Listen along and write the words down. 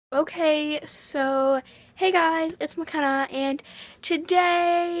Okay, so hey guys, it's McKenna, and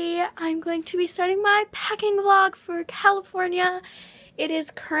today I'm going to be starting my packing vlog for California. It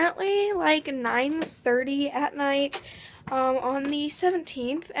is currently like 9:30 at night on the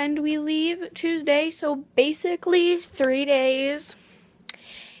 17th, and we leave Tuesday, so basically 3 days.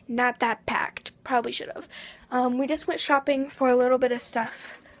 Not that packed. Probably should have. We just went shopping for a little bit of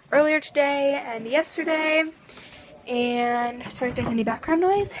stuff earlier today and yesterday. And sorry if there's any background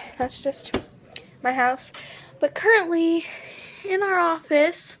noise, that's just my house. But currently in our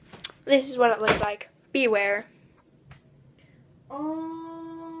office, this is what it looks like. Beware.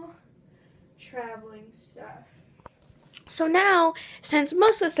 All traveling stuff. So now, since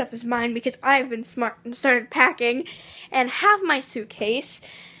most of the stuff is mine because I've been smart and started packing and have my suitcase,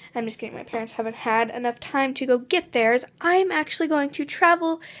 I'm just kidding, my parents haven't had enough time to go get theirs, I'm actually going to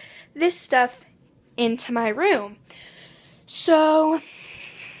travel this stuff into my room. So,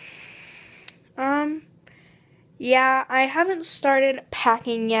 yeah, I haven't started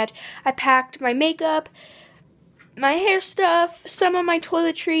packing yet. I packed my makeup, my hair stuff, some of my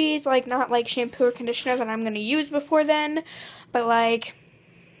toiletries, like not like shampoo or conditioner that I'm going to use before then, but like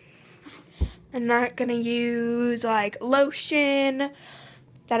I'm not going to use like lotion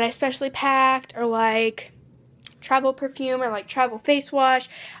that I specially packed, or like travel perfume or like travel face wash.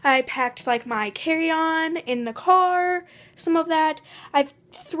 I packed like my carry-on in the car, some of that. I've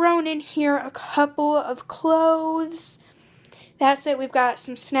thrown in here a couple of clothes. That's it. We've got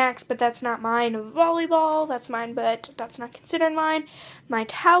some snacks, but that's not mine. Volleyball, that's mine, but that's not considered mine. My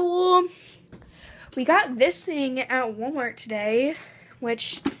towel. We got this thing at Walmart today,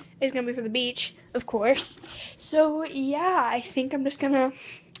 which is going to be for the beach, of course. So yeah, I think I'm just going to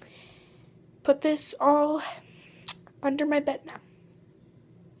put this all under my bed now.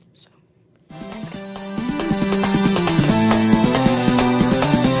 So, let's go.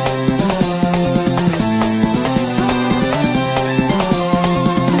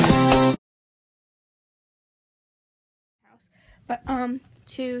 But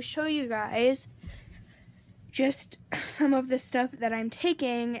to show you guys just some of the stuff that I'm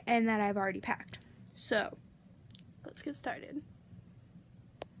taking and that I've already packed. So, let's get started.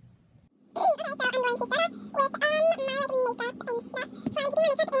 Okay, so I'm going to start off with my makeup and stuff. So I'm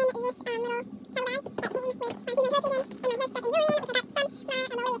keeping my makeup in this little travel bag that came with my teammate purchase and my hair stuff and jewelry, which I got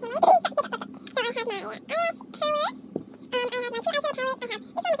from my Lily family. So I have my eyelash curler. I have my two eyeshadow palettes. I have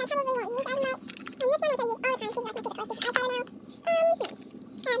this one, which I probably won't use as much, and this one, which I use all the time because it's like my favorite color for eyeshadow now.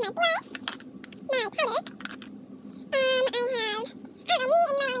 I have my blush, my powder. I don't know, me and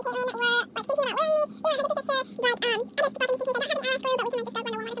Melanie and Caitlin were like thinking about wearing these. We weren't 100% sure, but I just bought these because I don't have any eyelash glue, but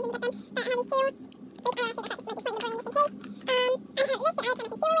we can like just go to Walmart or something to get them. But I have these two fake eyelashes. I thought this might be quite important just in case. I have this that I have kind of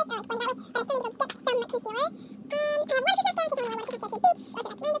concealer with, or like blend it out with, but I still need to go get some concealer. I have waterproof mascara in case I want to wear waterproof mascara to the beach, or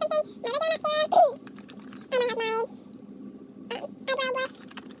if it like rains or something. My regular mascara. I have my eyebrow brush.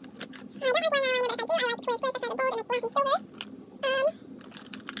 I don't like wearing eyeliner, but if I do, I like to twirl squares. That's how the bold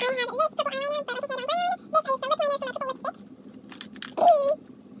and like black and silver. I have this purple eyeliner, but like I said, I don't wear eyeliner. This I use for lip liner for my purple lipstick. I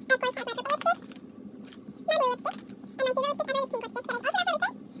of course have my purple lipstick, my blue lipstick, and my favorite lipstick ever is pink lipstick that I also have for everything. And then I have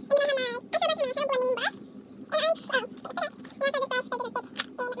my eyeshadow brush and my eyeshadow blending brush. And I also have this brush, but it doesn't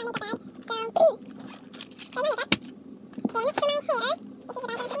fit in my makeup bag. So, there's my makeup. Then for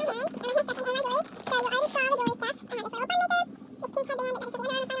my hair, this is the background for my hair, and my hair stuff and my jewelry. So you already saw the jewelry stuff. I have this little bun maker, this pink headband that has the Amber sign on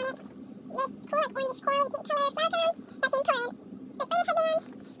it, this cool like orangish corally pink color flower crown that's in Korean, this braided headband.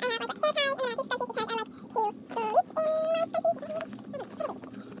 I have like hair ties, and I do scrunchies because I like to sleep in my scrunchies.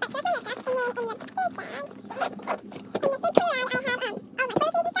 But so that's my hair stuff, and then in the big bag, in this big clear bag, I have all my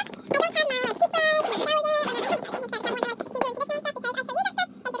toiletries and stuff. I don't have my like toothbrush, my shower gel, and I can't have like shampoo and conditioner and stuff because I still use that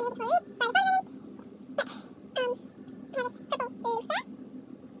stuff, and so I'm going to use it for a week, so I don't have any. But, I have this purple loofah.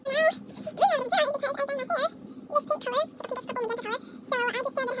 Now, the reason I didn't try is because I dye my hair this pink color, so pinkish purple magenta color, so I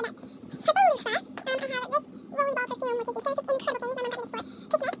just said that I had that purple loofah. I have this Rolly Ball perfume, which is the cutest incredible thing that I'm about to use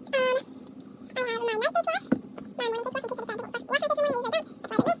for Christmas. I have my night face wash, my morning face wash in case I decide to wash my face in the morning, usually I don't, that's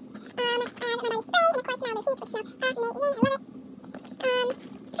why I have this. I have my body spray, and of course my Malibu Heat, which smells amazing, I love it.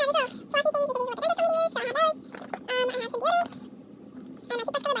 Kind of these little fluffy things because these are what the dentist told me to use, so I have those. I have some deodorant, and my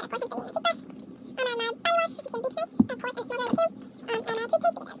toothbrush cover, but of course I'm still using my toothbrush. I have my body wash from some beach mitts, of course, and it smells really good too. And my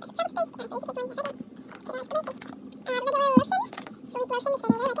toothpaste, because I have a special toothpaste, and I say because it's one of my favorite, because I like the toothpaste. I have regular lotion, sweet lotion, because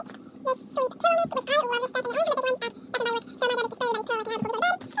I really like it. This sweet pillow mist, which I love this stuff, and I only have the big ones at Bath & Body Works, so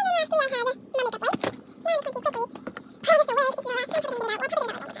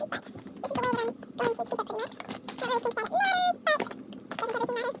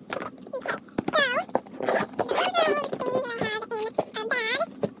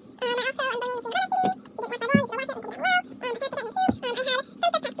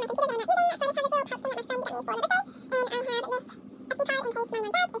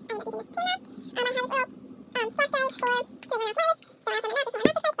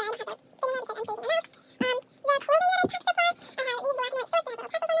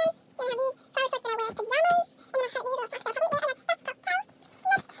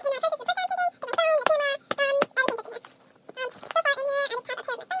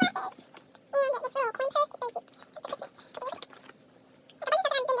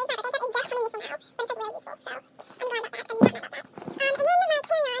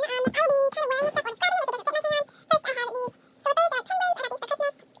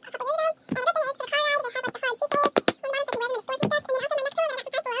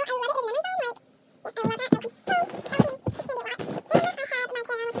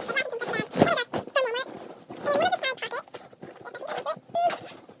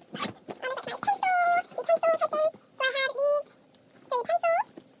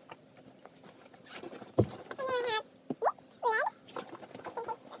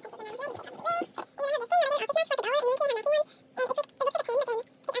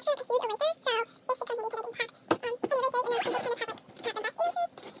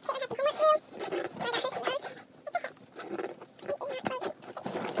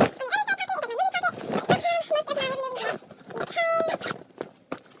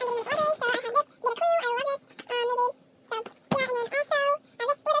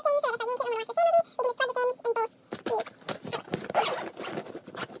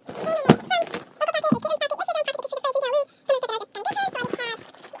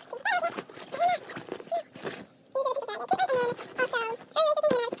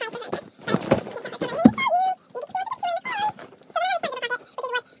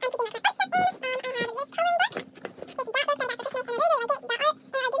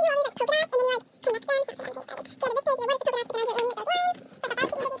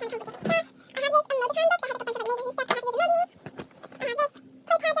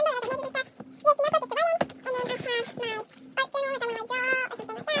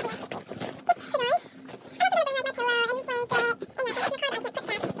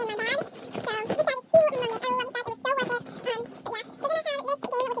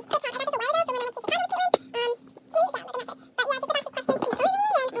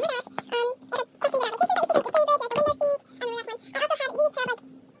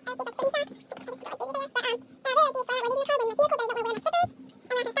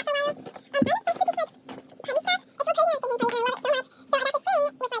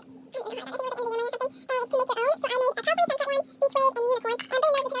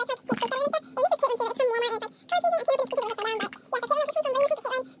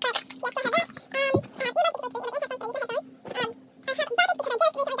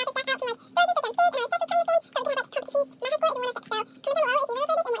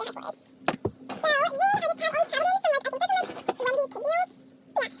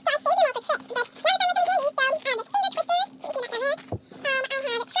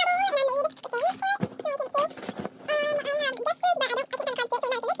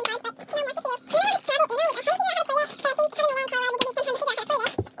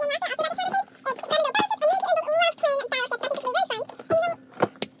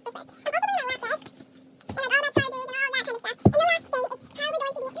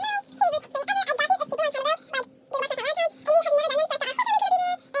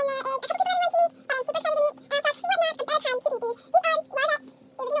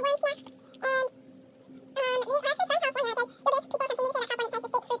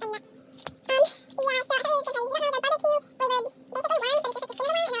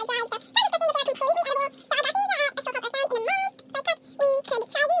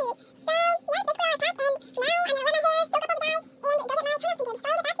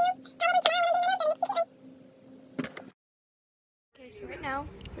So right now,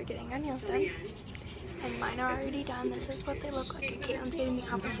 we're getting our nails done, and mine are already done. This is what they look like, and Caitlin's getting the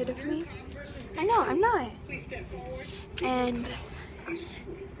opposite of me. I know, I'm not. And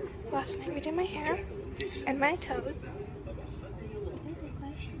last night we did my hair and my toes.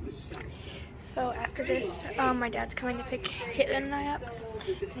 So after this, my dad's coming to pick Caitlin and I up,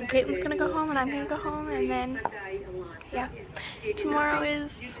 and Caitlin's gonna go home, and I'm gonna go home, and then, yeah, tomorrow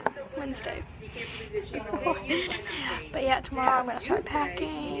is Wednesday. But yeah, tomorrow I'm gonna start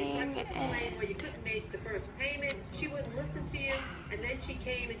packing, and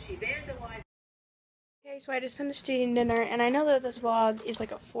okay, so I just finished eating dinner, and I know that this vlog is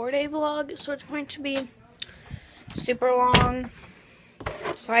like a 4-day vlog, so it's going to be super long.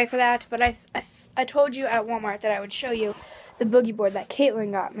 Sorry for that, but I told you at Walmart that I would show you the boogie board that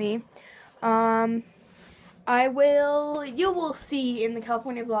Caitlin got me. You will see in the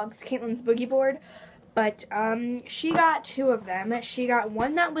California vlogs Caitlin's boogie board, but she got 2 of them. She got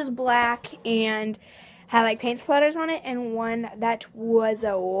one that was black and had like paint splatters on it, and one that was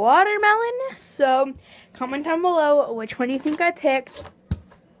a watermelon. So comment down below which one you think I picked.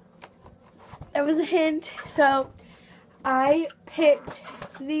 That was a hint. So I picked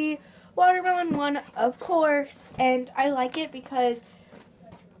the watermelon one, of course, and I like it because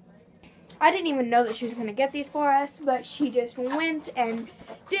I didn't even know that she was going to get these for us, but she just went and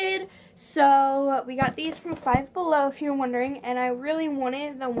did. So we got these from Five Below, if you're wondering, and I really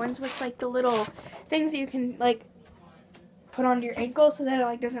wanted the ones with like the little things that you can like put onto your ankle so that it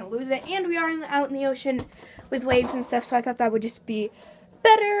like doesn't lose it. And we are out in the ocean with waves and stuff, so I thought that would just be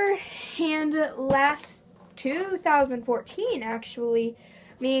better. And last 2014, actually,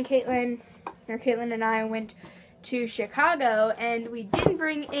 me and Caitlin and I went to Chicago, and we didn't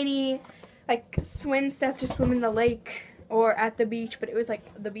bring any like swim stuff to swim in the lake or at the beach, but it was like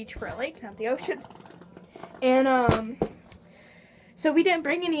the beach for a lake, not the ocean. And so we didn't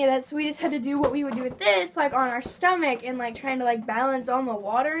bring any of that, so we just had to do what we would do with this, like on our stomach, and like trying to like balance on the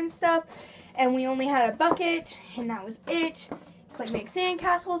water and stuff. And we only had a bucket, and that was it. Like make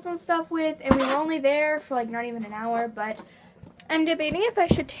sandcastles and stuff with, and we were only there for like not even an hour. But I'm debating if I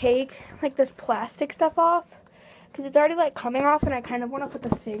should take like this plastic stuff off, because it's already like coming off, and I kind of want to put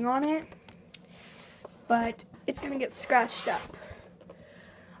the thing on it, but it's gonna get scratched up.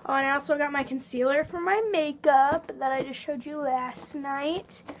 Oh, and I also got my concealer for my makeup that I just showed you last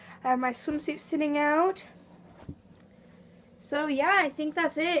night. I have my swimsuit sitting out. So yeah, I think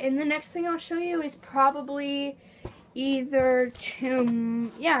that's it. And the next thing I'll show you is probably either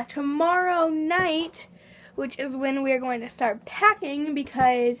tomorrow night, which is when we are going to start packing,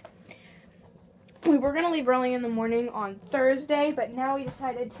 because we were going to leave early in the morning on Thursday, but now we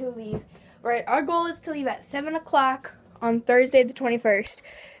decided to leave. Right, our goal is to leave at 7 o'clock on Thursday the 21st.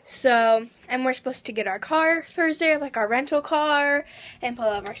 So, and we're supposed to get our car Thursday, like our rental car, and put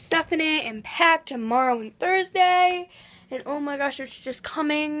all of our stuff in it and pack tomorrow and Thursday. And oh my gosh, it's just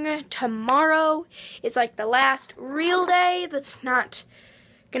coming. Tomorrow is like the last real day. That's not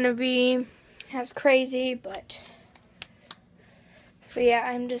gonna be as crazy, but so yeah,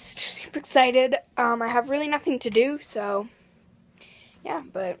 I'm just super excited. I have really nothing to do, so yeah,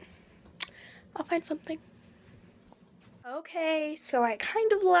 but I'll find something. Okay, so I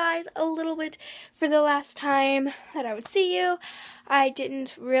kind of lied a little bit for the last time that I would see you. I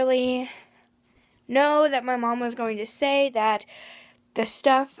didn't really know that my mom was going to say that the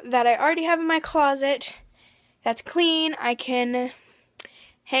stuff that I already have in my closet that's clean, I can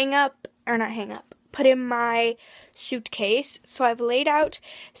put in my suitcase. So I've laid out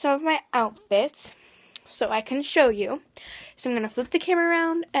some of my outfits so I can show you. So I'm going to flip the camera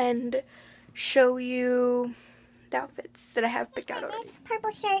around and show you the outfits that I have picked out already. This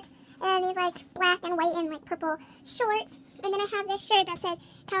purple shirt and these like black and white and like purple shorts. And then I have this shirt that says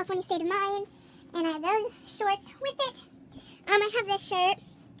California State of Mind. And I have those shorts with it. I have this shirt.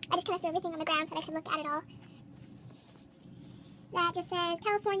 I just kind of threw everything on the ground so that I could look at it all. That just says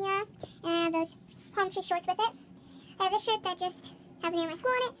California. And I have those palm tree shorts with it. I have this shirt that just has the name of my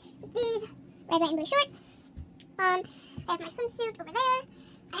school on it. These red, white, and blue shorts. I have my swimsuit over there.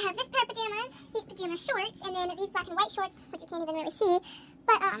 I have this pair of pajamas, these pajama shorts, and then these black and white shorts, which you can't even really see.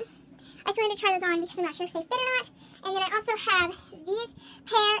 But I just wanted to try those on because I'm not sure if they fit or not. And then I also have these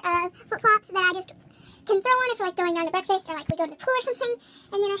pair of flip-flops that I just can throw on if we're like going down to breakfast or like we go to the pool or something.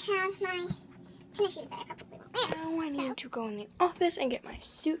 And then I have my tennis shoes that I probably won't wear. Now I need to go in the office and get my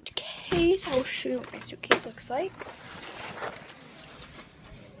suitcase. I'll show you what my suitcase looks like.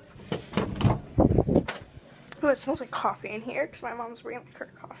 Oh, it smells like coffee in here because my mom's bringing like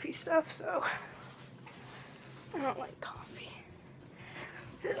her coffee stuff, so I don't like coffee.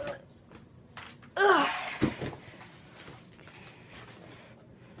 Ugh.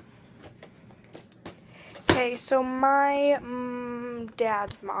 Okay, so my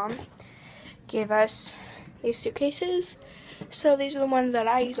dad's mom gave us these suitcases. So these are the ones that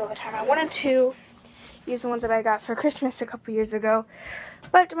I use all the time. I wanted to use the ones that I got for Christmas a couple years ago,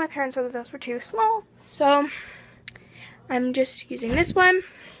 but my parents said that those were too small. So I'm just using this one,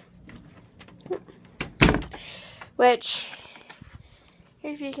 which,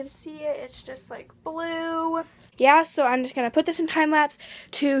 if you can see it, it's just like blue. Yeah, so I'm just going to put this in time lapse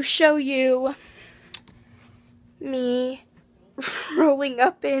to show you me rolling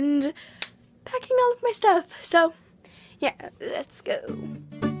up and packing all of my stuff. So yeah, let's go.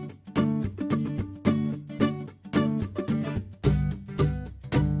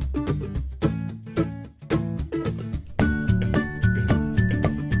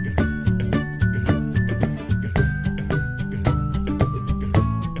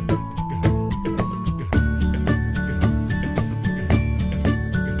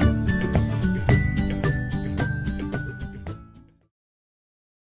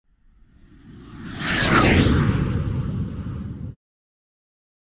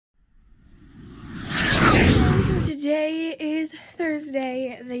 Today is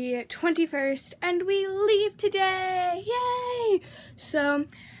Thursday, the 21st, and we leave today! Yay! So,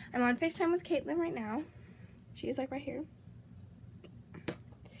 I'm on FaceTime with Caitlin right now. She is like right here.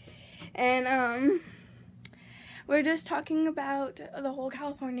 And, we're just talking about the whole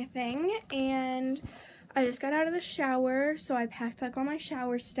California thing, and I just got out of the shower, so I packed like all my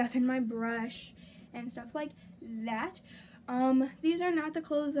shower stuff and my brush and stuff like that. These are not the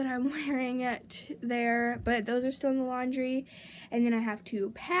clothes that I'm wearing there, but those are still in the laundry. And then I have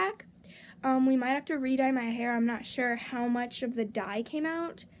to pack. We might have to re-dye my hair. I'm not sure how much of the dye came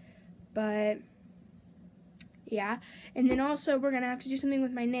out, but yeah. And then also we're gonna have to do something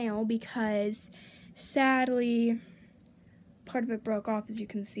with my nail because sadly part of it broke off, as you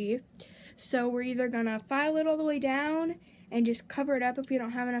can see. So we're either gonna file it all the way down and just cover it up if we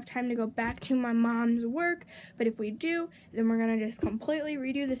don't have enough time to go back to my mom's work. But if we do, then we're gonna just completely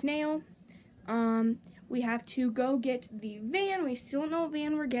redo this nail. We have to go get the van. We still don't know what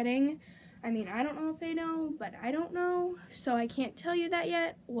van we're getting. I mean, I don't know if they know, but I don't know, so I can't tell you that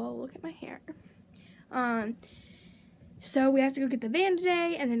yet. Well, look at my hair. So we have to go get the van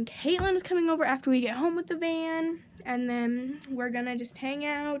today, and then Caitlin is coming over after we get home with the van, and then we're gonna just hang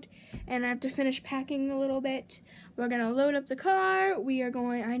out, and I have to finish packing a little bit. We're gonna load up the car.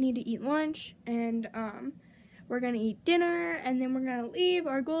 I need to eat lunch, and we're gonna eat dinner, and then we're gonna leave.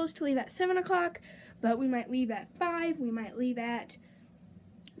 Our goal is to leave at 7 o'clock, but we might leave at 5. We might leave at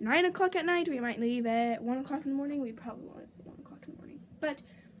 9 o'clock at night. We might leave at 1 o'clock in the morning. We probably won't leave at 1 o'clock in the morning, but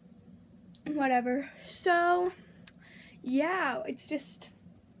whatever. So yeah, it's just,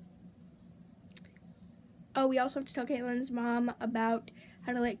 oh, we also have to tell Caitlin's mom about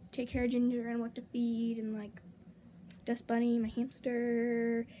how to like take care of Ginger and what to feed, and like Dust Bunny, my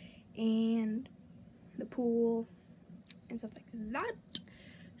hamster, and the pool and stuff like that.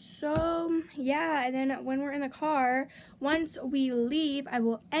 So yeah, and then when we're in the car, once we leave, I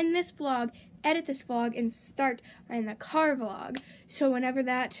will end this vlog, edit this vlog, and start in the car vlog. So whenever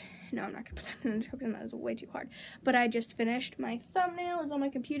that No, I'm not gonna put that in the description. That was way too hard. But I just finished my thumbnail. It's on my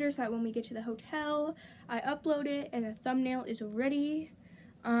computer, so that when we get to the hotel, I upload it and the thumbnail is ready.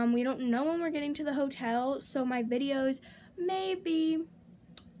 We don't know when we're getting to the hotel, so my videos may be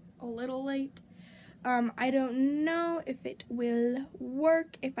a little late. I don't know if it will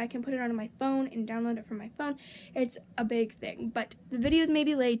work, if I can put it onto my phone and download it from my phone. It's a big thing, but the videos may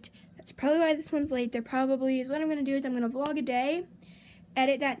be late. That's probably why this one's late. There probably is. What I'm going to do is I'm going to vlog a day,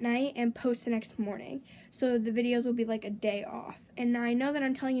 edit that night, and post the next morning. So the videos will be like a day off. And I know that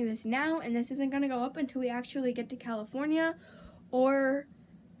I'm telling you this now, and this isn't going to go up until we actually get to California, or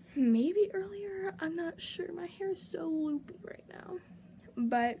maybe earlier. I'm not sure. My hair is so loopy right now.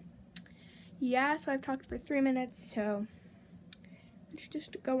 But yeah, so I've talked for 3 minutes, so let's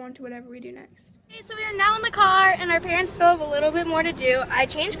just go on to whatever we do next. Okay, so we are now in the car, and our parents still have a little bit more to do. I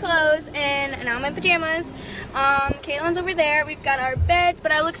changed clothes, and now I'm in pajamas. Caitlin's over there. We've got our beds,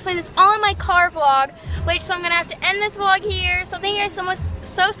 but I will explain this all in my car vlog, which, so I'm going to have to end this vlog here. So thank you guys so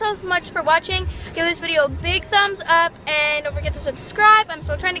much for watching. Give this video a big thumbs up, and don't forget to subscribe. I'm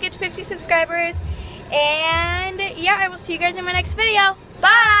still trying to get to 50 subscribers. And yeah, I will see you guys in my next video.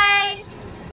 Bye!